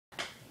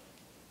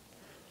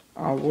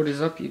What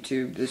is up,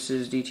 YouTube? This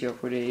is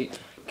DTO48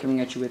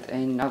 coming at you with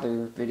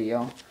another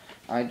video.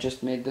 I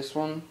just made this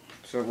one,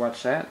 so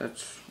watch that.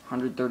 That's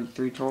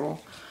 133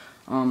 total.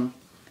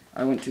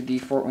 I went to the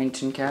Fort Wayne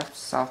TinCaps,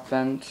 South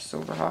Bend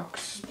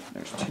Silverhawks.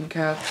 There's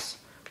TinCaps.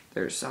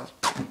 There's South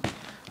Bend.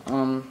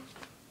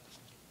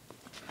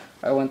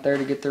 I went there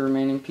to get the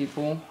remaining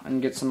people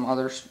and get some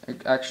other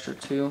extra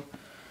too.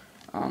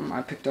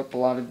 I picked up a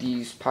lot of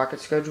these pocket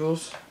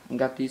schedules and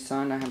got these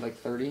signed. I had like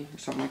 30 or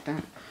something like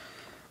that.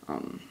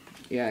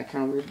 Yeah,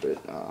 kind of weird,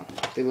 but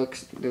they look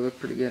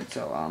pretty good.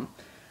 So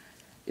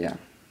yeah.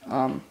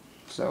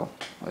 So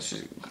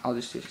I'll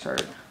just get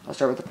started. I'll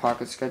start with the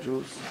pocket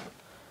schedules.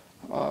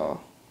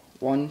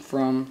 One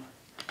from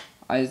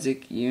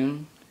Isaac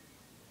Yoon,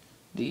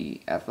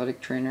 the athletic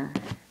trainer.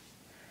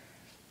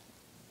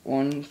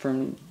 One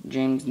from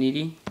James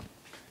Needy,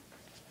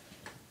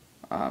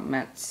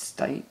 Matt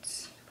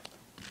Stites,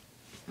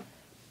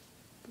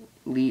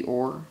 Lee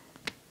Orr,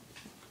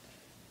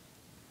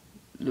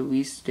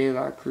 Luis de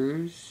la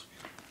Cruz,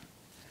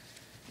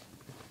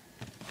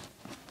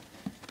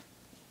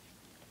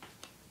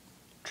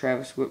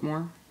 Travis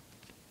Whitmore,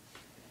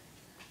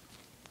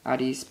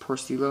 Adis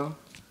Porcillo.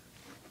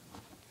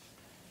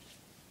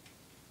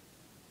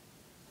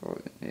 Oh,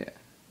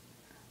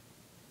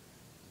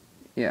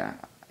 yeah,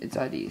 it's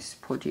Adis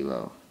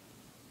Portillo.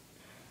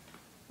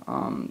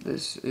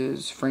 This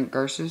is Frank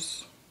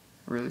Garces,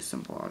 a really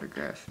simple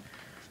autograph.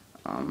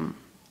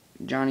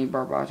 Johnny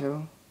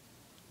Barbato,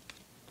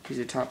 he's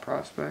a top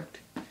prospect.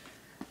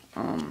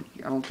 I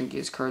don't think he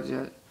has cards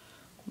yet.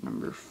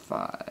 Number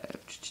 5.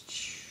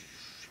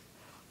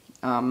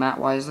 Matt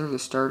Weisler, the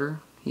starter.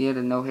 He had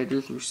a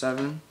no-hitter through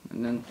 7,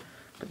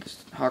 but the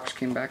Hawks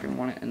came back and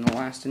won it in the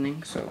last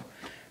inning, so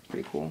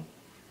pretty cool.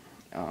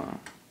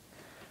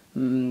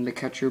 The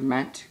catcher,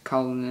 Matt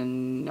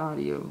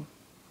Colantonio.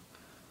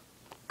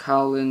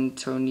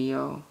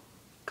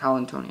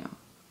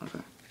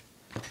 Okay.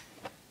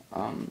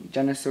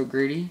 Dennis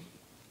O'Grady.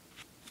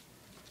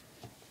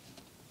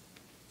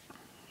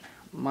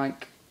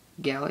 Mike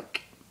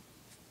Gallick.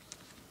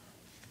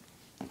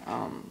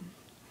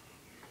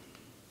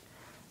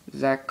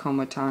 Zach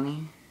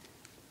Komatani.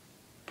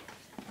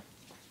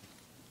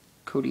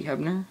 Cody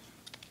Hebner.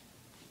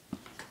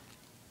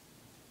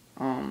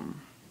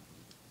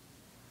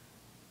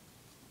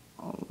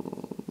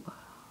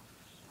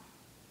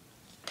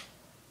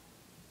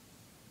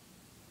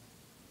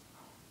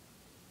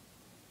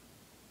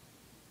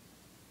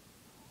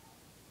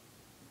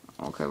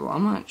 Okay, well,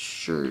 I'm not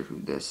sure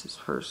who this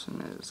person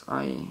is.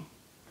 I'm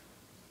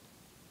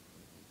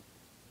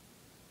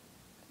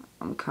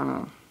kind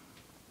of...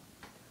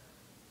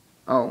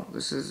 Oh,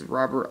 this is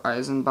Robert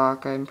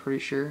Eisenbach, I'm pretty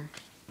sure.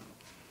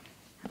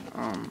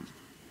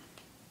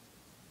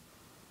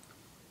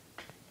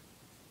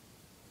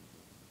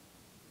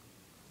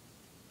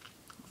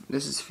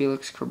 This is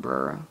Felix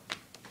Cabrera.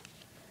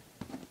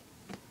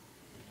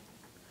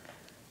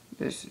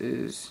 This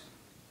is...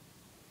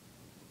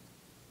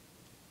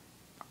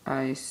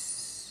 I'm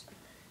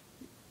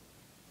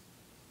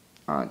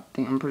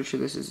pretty sure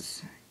this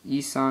is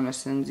Isan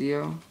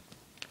Asensio.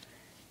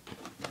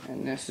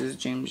 And this is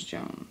James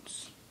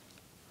Jones.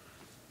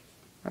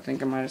 I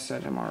think I might have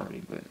said him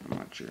already, but I'm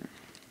not sure.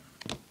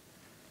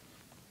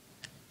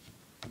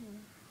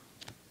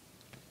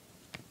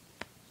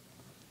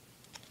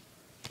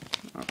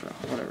 Okay,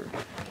 whatever.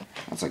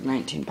 That's like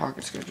 19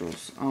 pocket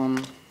schedules. I'll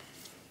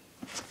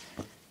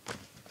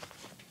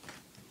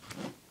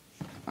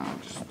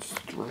just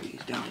throw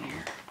these down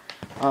here.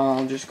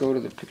 I'll just go to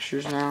the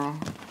pictures now.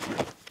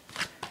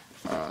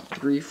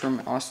 3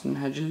 from Austin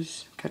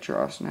Hedges, catcher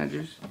Austin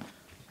Hedges.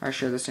 I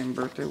share the same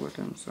birthday with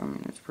him, so I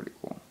mean, it's pretty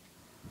cool.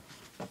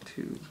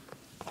 2.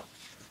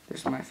 This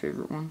is my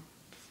favorite one.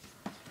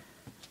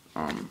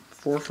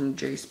 4 from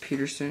Jace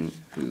Peterson,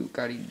 who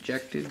got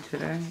ejected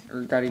today,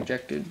 or got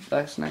ejected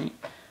last night.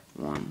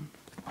 1,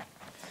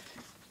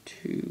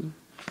 2,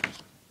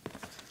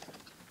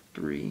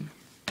 3,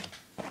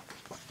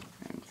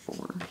 and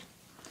 4.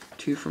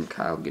 2 from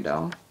Kyle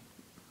Goodell.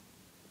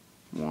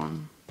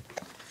 1,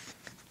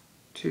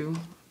 2,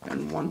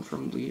 and 1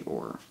 from Lee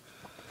Orr.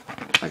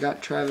 I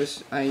got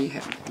Travis.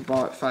 I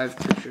bought 5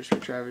 pictures for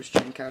Travis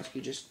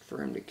Jankowski just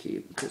for him to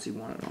keep because he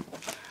wanted them.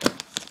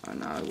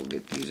 And I will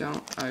get these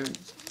out.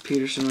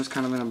 Peterson was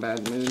kind of in a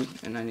bad mood,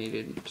 and I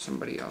needed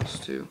somebody else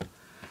too.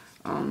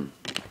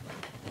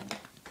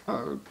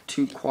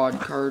 2 quad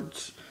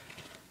cards,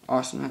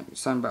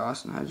 signed by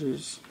Austin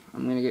Hedges.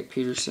 I'm gonna get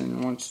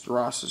Peterson once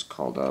Ross is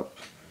called up,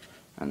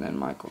 and then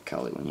Michael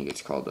Kelly when he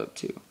gets called up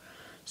too.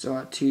 So I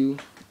have 2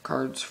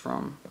 cards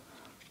from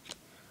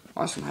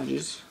Austin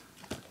Hedges.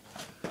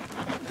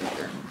 Right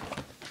there.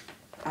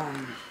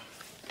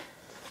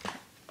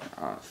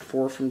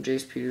 4 from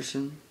Jace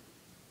Peterson.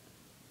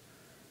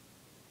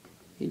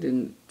 He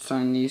didn't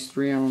sign these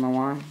 3, I don't know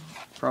why.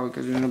 Probably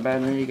because he was in a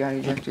bad mood, he got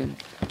ejected.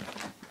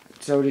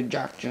 So did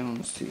Jock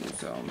Jones too,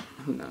 so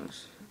who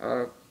knows.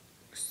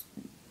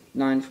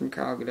 9 from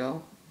Kyle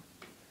Goodell.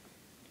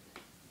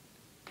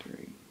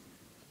 3,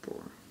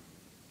 4,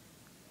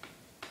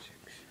 6,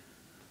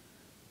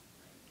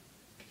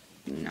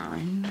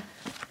 9.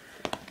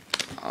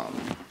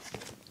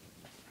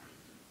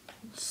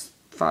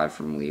 5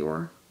 from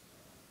Leor.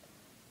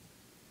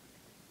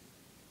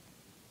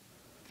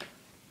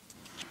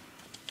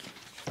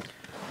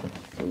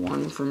 The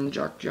 1 from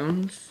Jock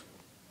Jones.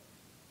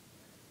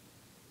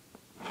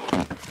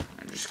 I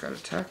just got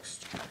a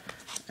text.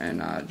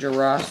 And Joe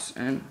Ross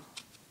and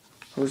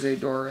Jose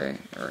Dore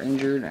are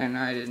injured, and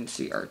I didn't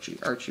see Archie.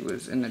 Archie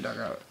was in the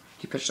dugout.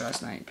 He pitched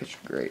last night. He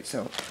pitched great.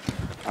 So,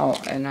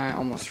 oh, and I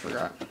almost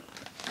forgot.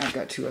 I've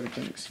got 2 other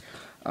things.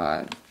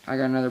 I got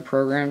another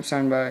program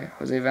signed by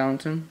Jose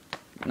Valentin.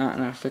 Not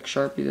in a thick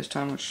Sharpie this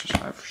time, which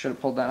I should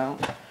have pulled that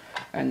out.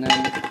 And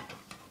then,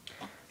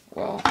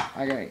 well,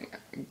 I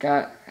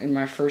got in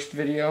my first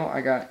video,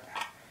 I got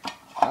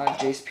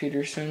Jace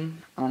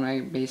Peterson on a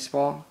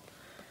baseball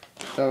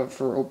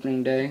for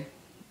opening day,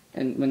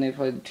 and when they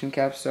played the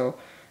TinCaps. So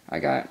I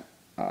got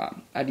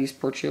Adis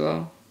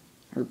Portillo,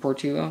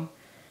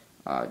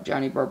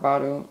 Johnny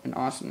Barbado, and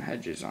Austin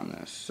Hedges on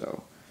this.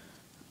 So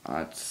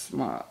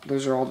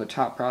those are all the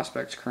top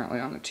prospects currently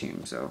on the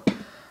team. So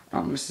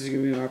this is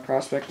gonna be my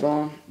prospect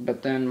ball,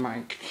 but then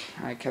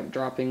I kept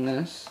dropping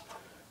this.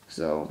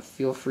 So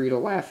feel free to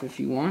laugh if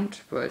you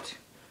want, but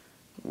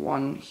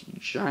one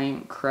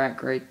giant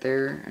crack right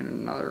there and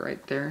another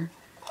right there.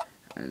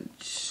 And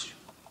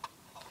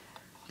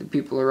the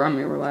people around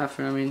me were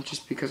laughing. I mean,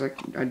 just because I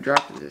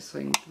dropped this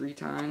thing 3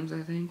 times,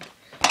 I think.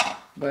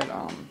 But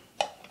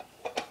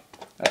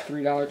at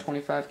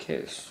 $3.25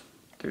 case,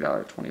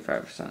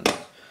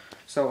 $3.25.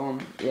 So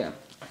yeah,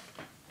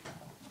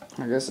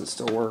 I guess it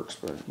still works,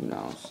 but who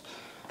knows.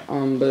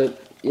 But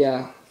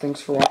yeah,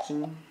 thanks for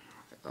watching.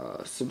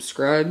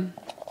 Subscribe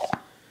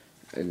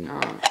and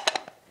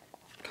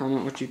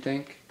comment what you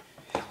think.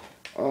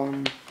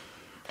 I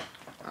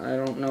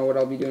don't know what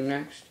I'll be doing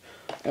next.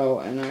 Oh,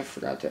 and I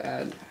forgot to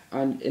add,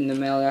 in the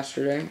mail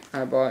yesterday,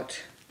 I bought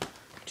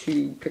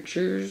 2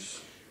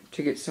 pictures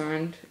to get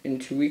signed in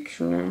 2 weeks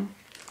from now.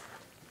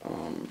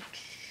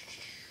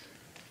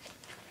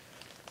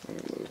 Let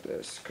me move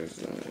this, because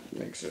then it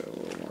makes it a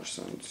little more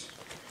sense.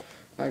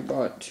 I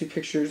bought 2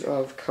 pictures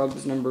of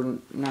Cubs number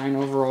 9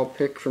 overall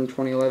pick from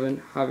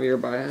 2011,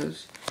 Javier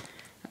Baez.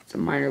 It's a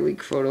minor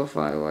league photo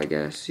file, I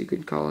guess you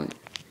could call it.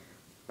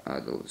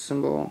 The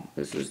symbol,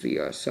 this is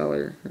the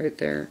seller right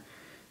there,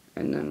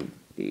 and then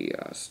the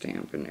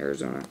stamp in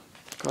Arizona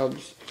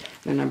Cubs.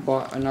 Then I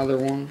bought another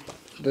one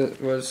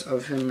that was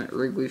of him at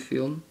Wrigley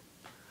Field,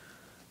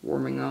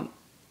 warming up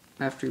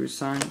after he was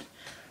signed.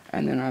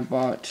 And then I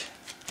bought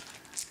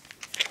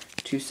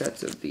 2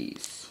 sets of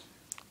these,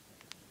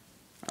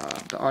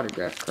 the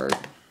autograph card.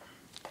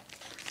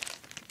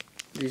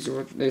 These are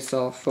what they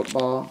sell: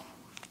 football,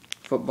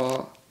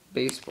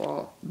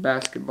 baseball,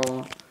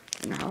 basketball,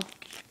 and hockey.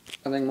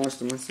 I think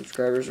most of my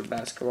subscribers are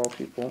basketball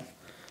people.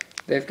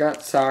 They've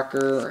got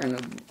soccer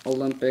and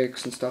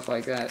Olympics and stuff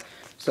like that.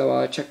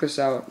 So check this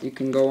out. You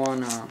can go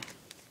on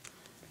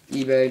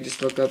eBay.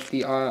 Just look up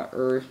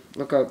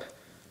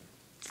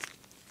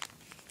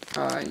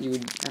I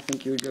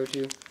think you would go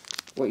to.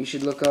 What you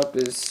should look up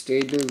is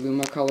Staedtler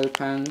Luma Color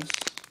pens,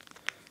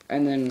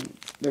 and then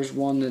there's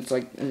one that's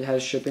like it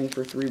has shipping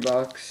for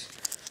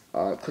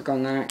 $3. Click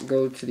on that.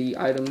 Go to the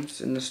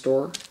items in the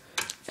store,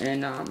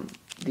 and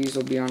these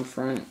will be on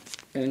front,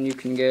 and you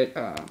can get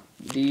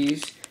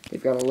these.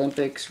 They've got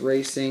Olympics,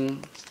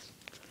 racing,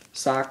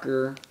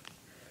 soccer.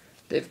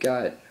 They've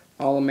got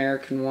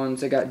All-American ones.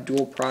 They got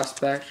dual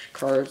prospect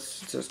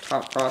cards. It says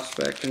top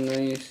prospect in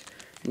these.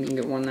 You can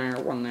get one there,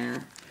 one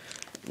there.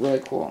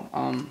 Really cool.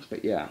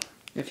 But yeah,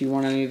 if you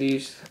want any of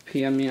these,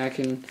 PM me.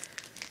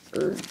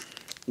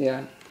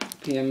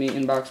 PM me,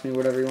 inbox me,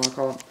 whatever you want to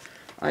call it.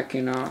 I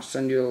can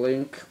send you a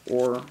link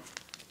or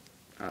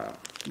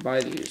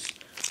buy these.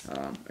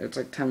 It's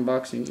like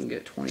 $10 and you can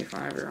get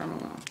 25, or I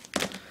don't know.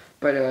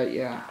 But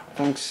yeah,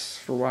 thanks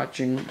for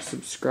watching.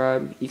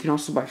 Subscribe. You can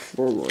also buy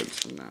floorboards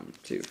from them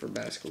too for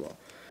basketball.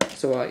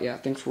 So yeah,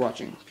 thanks for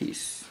watching.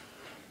 Peace.